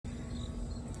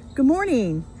Good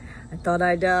morning. I thought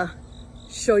I'd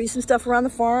show you some stuff around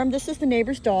the farm. This is the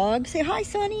neighbor's dog. Say hi,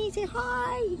 Sonny. Say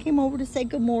hi. He came over to say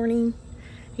good morning.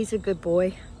 He's a good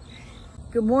boy.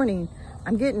 Good morning.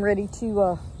 I'm getting ready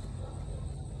to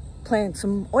plant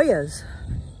some Ollas.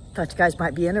 Thought you guys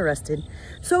might be interested.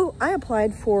 So I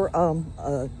applied for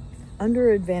a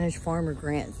Underadvantaged Farmer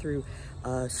grant through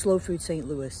Slow Food St.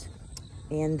 Louis,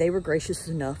 and they were gracious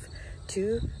enough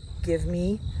to give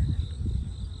me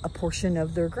a portion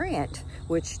of their grant,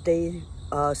 which they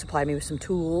supplied me with some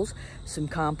tools, some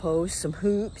compost, some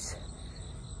hoops,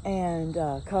 and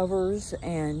covers,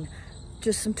 and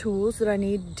just some tools that I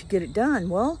need to get it done.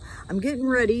 Well, I'm getting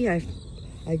ready. I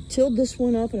tilled this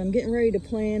one up and I'm getting ready to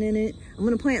plant in it. I'm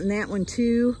going to plant in that one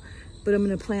too, but I'm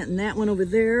going to plant in that one over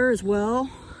there as well.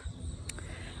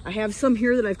 I have some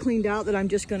here that I've cleaned out that I'm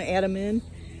just going to add them in.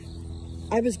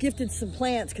 I was gifted some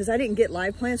plants because I didn't get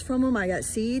live plants from them. I got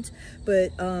seeds, but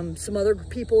some other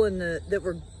people that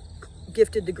were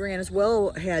gifted the grant as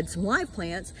well had some live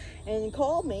plants and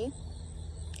called me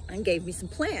and gave me some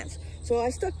plants. So I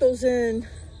stuck those in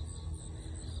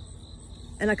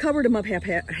and I covered them up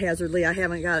haphazardly. I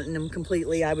haven't gotten them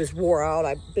completely. I was wore out.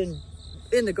 I've been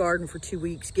in the garden for 2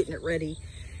 weeks getting it ready.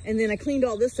 And then I cleaned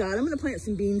all this out. I'm going to plant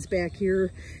some beans back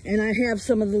here. And I have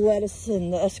some of the lettuce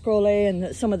and the escrole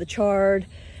and some of the chard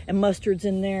and mustards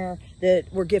in there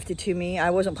that were gifted to me. I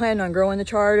wasn't planning on growing the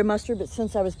chard and mustard, but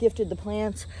since I was gifted the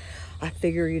plants, I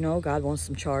figure, you know, God wants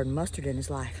some chard and mustard in his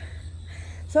life.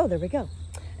 So there we go.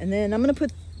 And then I'm going to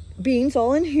put beans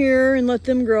all in here and let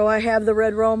them grow. I have the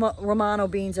red Romano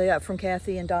beans I got from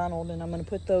Kathy and Donald, and I'm going to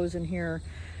put those in here.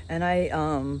 And I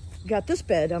got this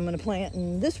bed I'm going to plant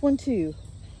in this one too.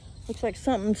 Looks like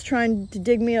something's trying to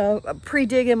dig me a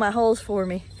pre-dig in my holes for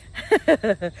me.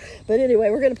 But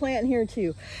anyway, we're going to plant in here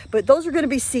too. But those are going to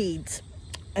be seeds.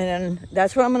 And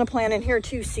that's what I'm going to plant in here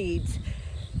too, seeds.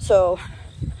 So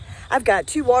I've got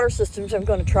 2 water systems I'm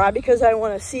going to try because I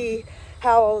want to see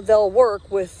how they'll work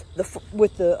with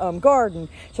the garden.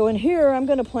 So in here, I'm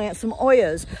going to plant some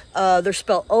Ollas. They're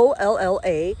spelled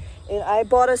O-L-L-A. And I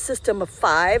bought a system of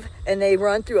 5, and they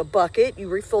run through a bucket. You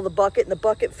refill the bucket, and the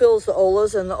bucket fills the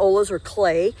Ollas, and the Ollas are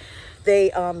clay. They,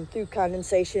 through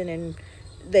condensation, and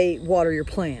they water your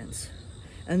plants.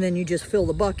 And then you just fill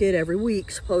the bucket every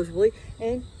week, supposedly,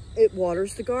 and it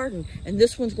waters the garden. And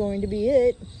this one's going to be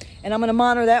it. And I'm going to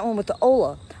monitor that one with the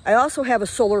Olla. I also have a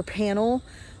solar panel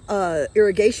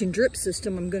irrigation drip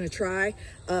system I'm going to try.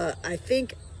 I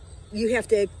think you have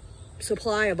to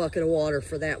supply a bucket of water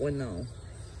for that one, though.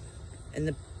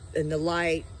 And the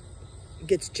light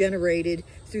gets generated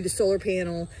through the solar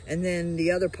panel, and then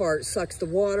the other part sucks the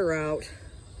water out.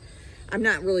 I'm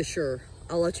not really sure.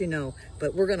 I'll let you know,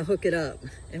 but we're going to hook it up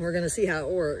and we're going to see how it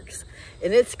works.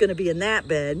 And it's going to be in that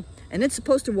bed, and it's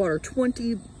supposed to water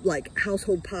 20 like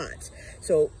household pots.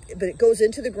 So, but it goes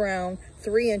into the ground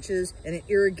 3 inches and it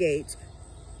irrigates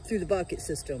through the bucket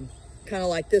system, kind of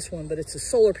like this one, but it's a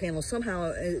solar panel.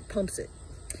 Somehow it pumps it.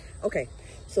 Okay.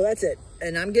 So that's it.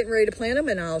 And I'm getting ready to plant them,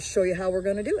 and I'll show you how we're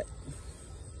going to do it.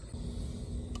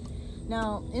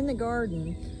 Now, in the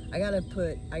garden, I got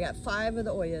 5 of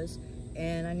the Ollas,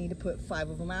 and I need to put 5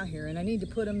 of them out here. And I need to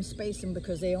put them, space them,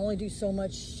 because they only do so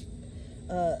much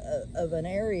of an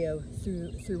area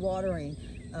through watering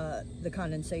the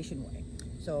condensation way.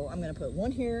 So I'm going to put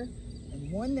 1 here, and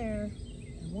 1 there,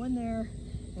 and 1 there,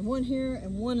 and 1 here,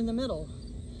 and 1 in the middle.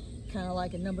 Kind of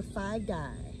like a number 5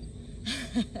 guy.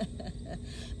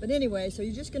 But anyway, so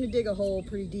you're just going to dig a hole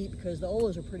pretty deep because the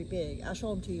Ollas are pretty big. I'll show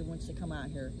them to you once they come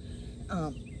out here.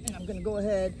 And I'm going to go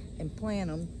ahead and plant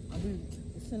them. I'll do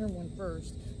the center one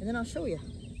first, and then I'll show you.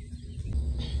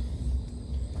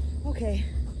 Okay,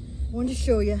 I wanted to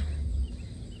show you.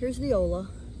 Here's the Olla.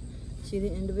 See the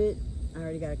end of it? I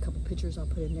already got a couple pictures I'll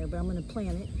put in there, but I'm going to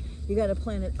plant it. You got to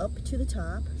plant it up to the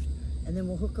top, and then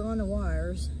we'll hook on the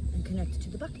wires and connect it to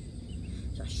the bucket.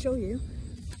 So I'll show you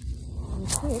real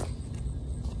quick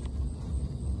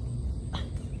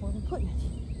where we're putting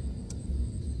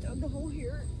it. Dug the hole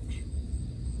here.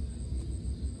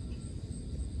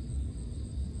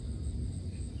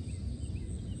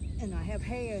 And I have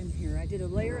hay in here. I did a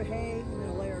layer of hay and then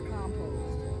a layer of compost.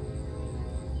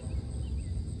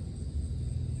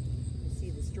 You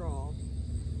see the straw.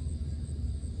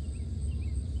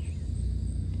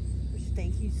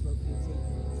 Thank you, Slow Food St.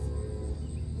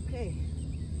 Louis. Okay.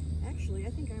 Actually, I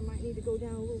think I might need to go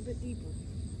down a little bit deeper.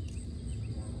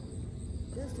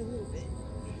 Just a little bit.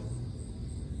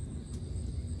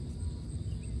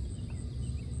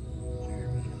 There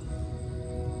we go.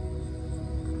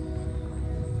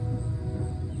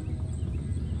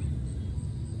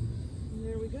 And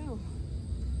there we go.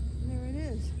 And there it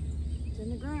is. It's in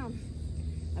the ground.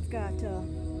 I've got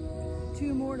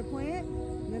 2 more to plant,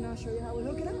 and then I'll show you how we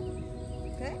hook it up,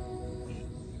 okay?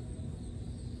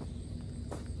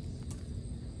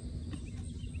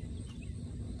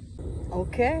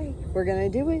 Okay, we're gonna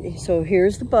do it. So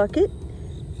here's the bucket.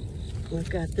 We've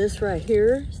got this right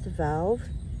here, it's the valve.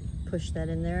 Push that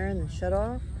in there and then shut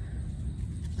off.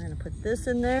 We're gonna put this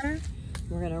in there.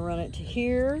 We're gonna run it to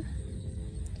here.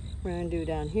 We're gonna do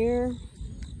down here.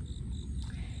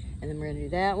 And then we're gonna do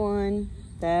that one,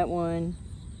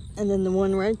 and then the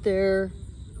one right there,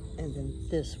 and then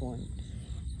this one.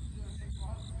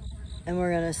 And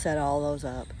we're gonna set all those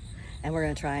up. And we're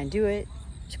gonna try and do it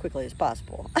as quickly as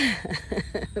possible.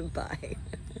 Bye.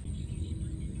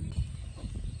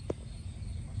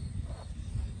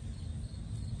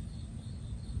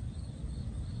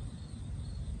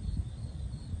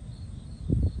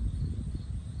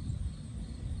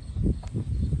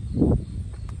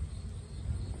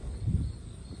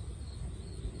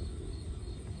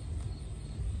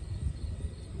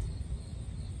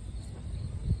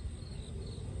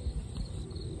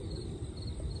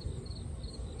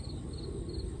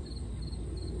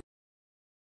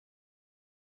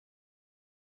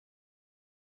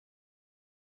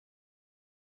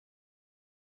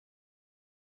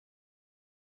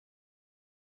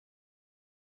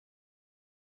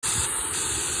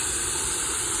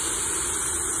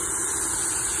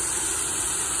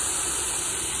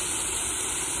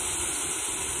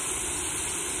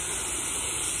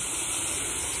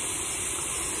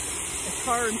 It's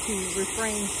hard to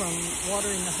refrain from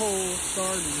watering the whole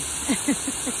garden.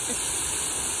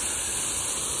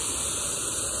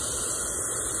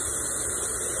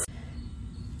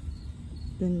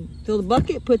 Then fill the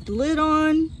bucket, put the lid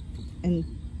on, and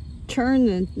turn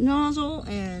the nozzle,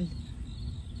 and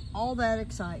all that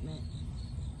excitement.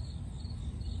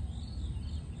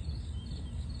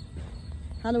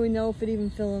 How do we know if it even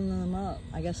filling them up?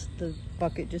 I guess the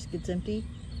bucket just gets empty.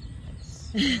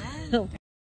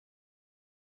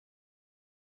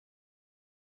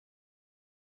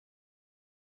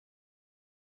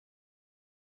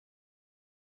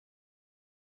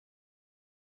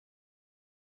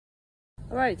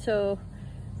 All right, so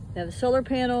they have a solar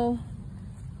panel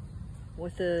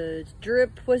with a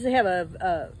drip. What does it have?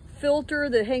 A filter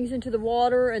that hangs into the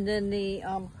water, and then the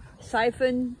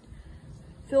siphon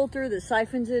filter that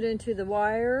siphons it into the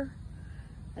wire,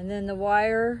 and then the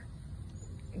wire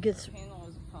gets. The panel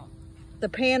is a pump. The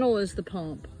panel is the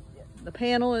pump. Yeah. The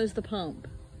panel is the pump,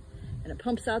 and it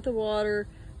pumps out the water,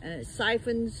 and it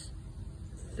siphons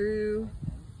through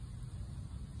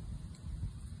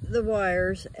the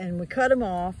wires, and we cut them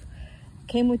off.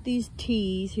 Came with these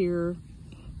T's here.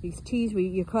 These T's,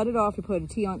 you cut it off, you put a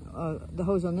T on the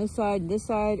hose on this side,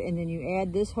 and then you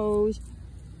add this hose,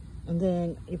 and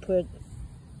then you put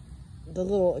the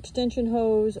little extension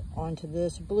hose onto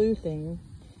this blue thing,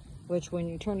 which when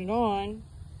you turn it on,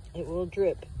 it will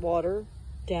drip water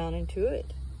down into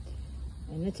it.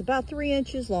 And it's about 3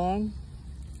 inches long.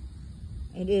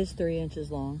 It is 3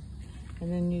 inches long.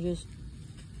 And then you just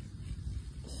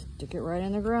stick it right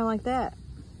in the ground like that.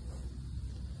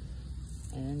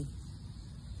 And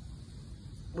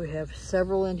we have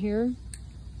several in here.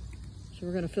 So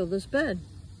we're going to fill this bed.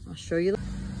 I'll show you.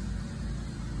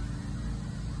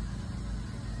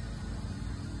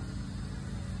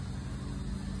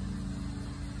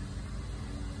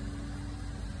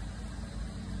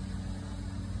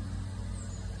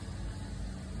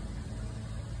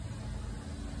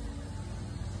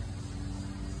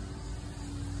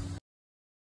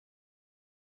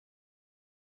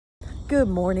 Good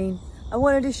morning. I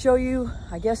wanted to show you,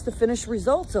 I guess, the finished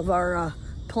results of our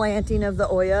planting of the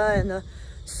Olla and the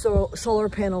solar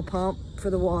panel pump for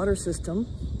the water system.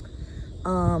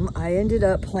 I ended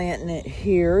up planting it.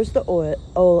 Here's the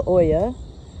Olla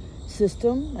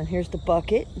system, and here's the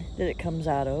bucket that it comes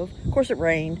out of. Of course, it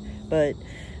rained, but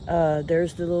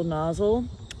there's the little nozzle,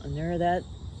 and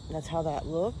that's how that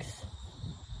looks.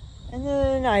 And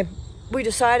then we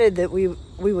decided that we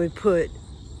would put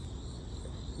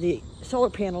the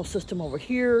solar panel system over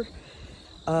here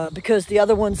because the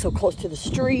other one's so close to the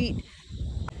street.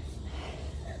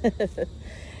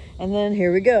 And then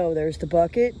here we go. There's the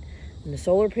bucket and the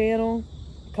solar panel.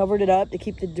 Covered it up to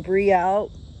keep the debris out,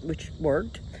 which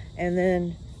worked. And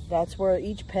then that's where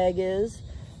each peg is.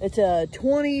 It's a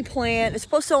 20 plant. It's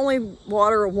supposed to only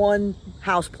water 1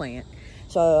 house plant.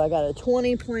 So I got a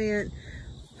 20 plant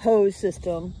hose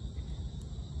system.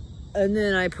 And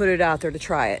then I put it out there to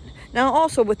try it. Now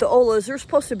also with the Ollas, there's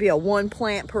supposed to be a 1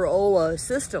 plant per Olla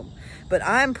system, but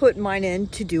I'm putting mine in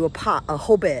to do a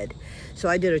whole bed. So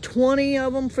I did a 20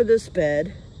 of them for this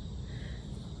bed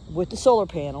with the solar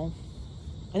panel.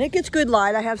 And it gets good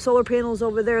light. I have solar panels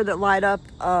over there that light up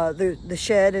the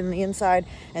shed and the inside,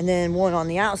 and then one on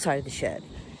the outside of the shed.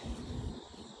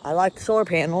 I like the solar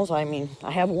panels. I mean, I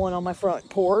have one on my front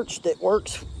porch that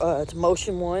works. It's a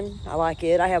motion one. I like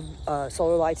it. I have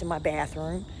solar lights in my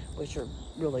bathroom, which are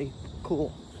really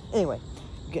cool. Anyway,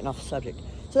 I'm getting off the subject.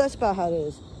 So that's about how it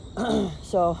is.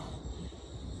 So,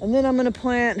 and then I'm going to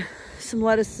plant some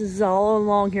lettuces all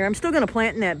along here. I'm still going to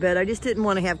plant in that bed. I just didn't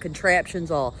want to have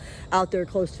contraptions all out there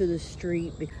close to the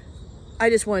street. I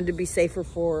just wanted to be safer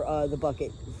for the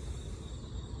bucket.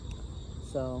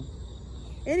 So,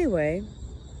 anyway,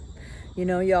 you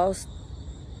know, y'all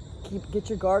get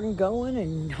your garden going,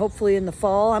 and hopefully in the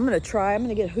fall, I'm going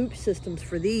to get hoop systems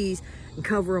for these and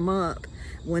cover them up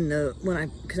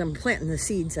because I'm planting the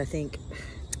seeds, I think.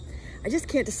 I just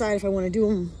can't decide if I want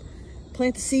to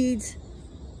plant the seeds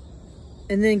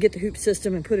and then get the hoop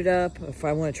system and put it up, or if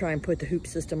I want to try and put the hoop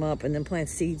system up and then plant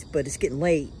seeds, but it's getting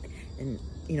late and,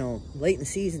 you know, late in the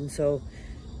season. So,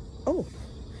 oh,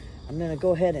 I'm going to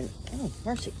go ahead and, oh,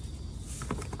 mercy.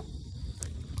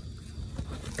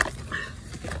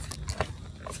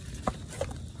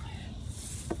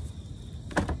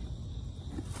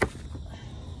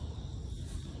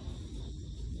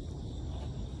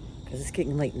 Because it's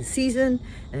getting late in the season,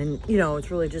 and you know,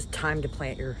 it's really just time to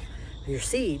plant your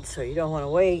seeds, so you don't want to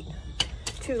wait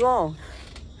too long,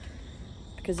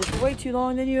 because if you wait too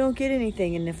long, then you don't get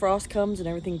anything and the frost comes and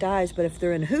everything dies. But if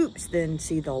they're in hoops, then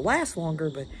see, they'll last longer.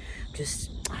 But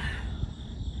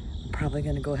I'm probably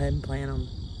going to go ahead and plant them.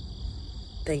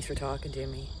 Thanks for talking to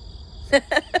me.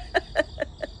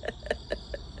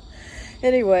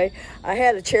 Anyway, I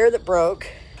had a chair that broke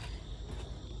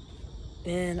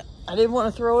and I didn't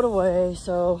want to throw it away,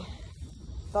 so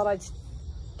thought I'd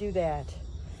do that.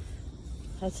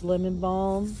 That's lemon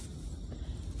balm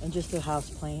and just a house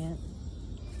plant.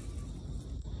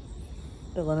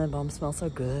 The lemon balm smells so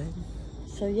good.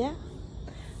 So yeah,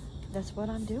 that's what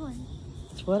I'm doing.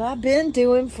 That's what I've been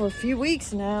doing for a few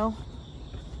weeks now.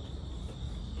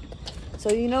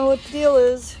 So you know what the deal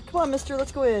is. Come on, mister,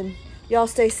 let's go in. Y'all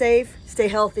stay safe, stay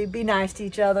healthy, be nice to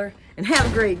each other, and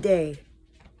have a great day.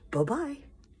 Bye-bye.